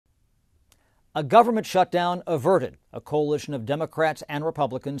A government shutdown averted. A coalition of Democrats and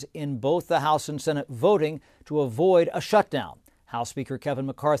Republicans in both the House and Senate voting to avoid a shutdown. House Speaker Kevin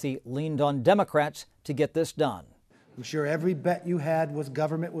McCarthy leaned on Democrats to get this done. I'm sure every bet you had was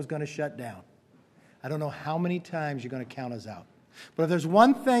government was going to shut down. I don't know how many times you're going to count us out. But if there's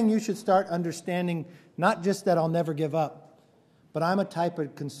one thing you should start understanding, not just that I'll never give up, but I'm a type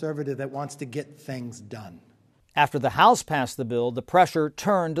of conservative that wants to get things done. After the House passed the bill, the pressure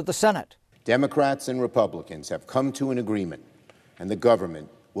turned to the Senate. Democrats and Republicans have come to an agreement, and the government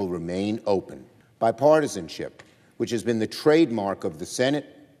will remain open. Bipartisanship, which has been the trademark of the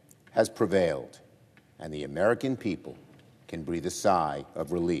Senate, has prevailed, and the American people can breathe a sigh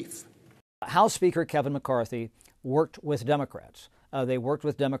of relief. House Speaker Kevin McCarthy worked with Democrats. They worked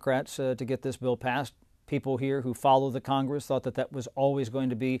with Democrats to get this bill passed. People here who follow the Congress thought that that was always going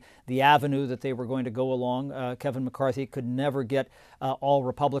to be the avenue that they were going to go along. Kevin McCarthy could never get all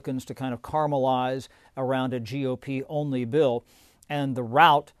Republicans to kind of caramelize around a GOP-only bill. And the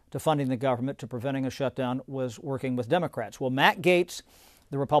route to funding the government, to preventing a shutdown, was working with Democrats. Well, Matt Gaetz,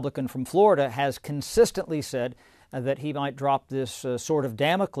 the Republican from Florida, has consistently said that he might drop this sword of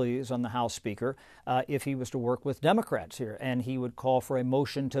Damocles on the House Speaker if he was to work with Democrats here. And he would call for a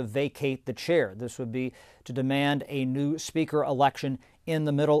motion to vacate the chair. This would be to demand a new Speaker election in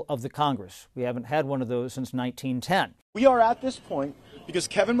the middle of the Congress. We haven't had one of those since 1910. We are at this point because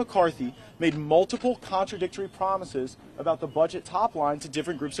Kevin McCarthy made multiple contradictory promises about the budget top line to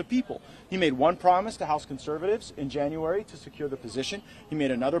different groups of people. He made one promise to House conservatives in January to secure the position. He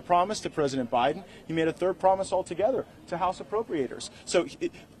made another promise to President Biden. He made a third promise altogether to House appropriators. So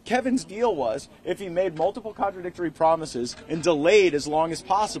Kevin's deal was, if he made multiple contradictory promises and delayed as long as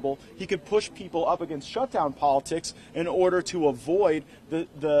possible, he could push people up against shutdown politics in order to avoid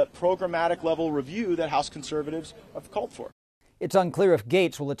the programmatic level review that House conservatives have called for. It's unclear if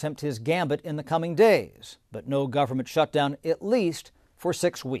Gaetz will attempt his gambit in the coming days, but no government shutdown at least for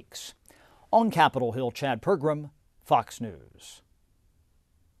 6 weeks. On Capitol Hill, Chad Pergram, Fox News.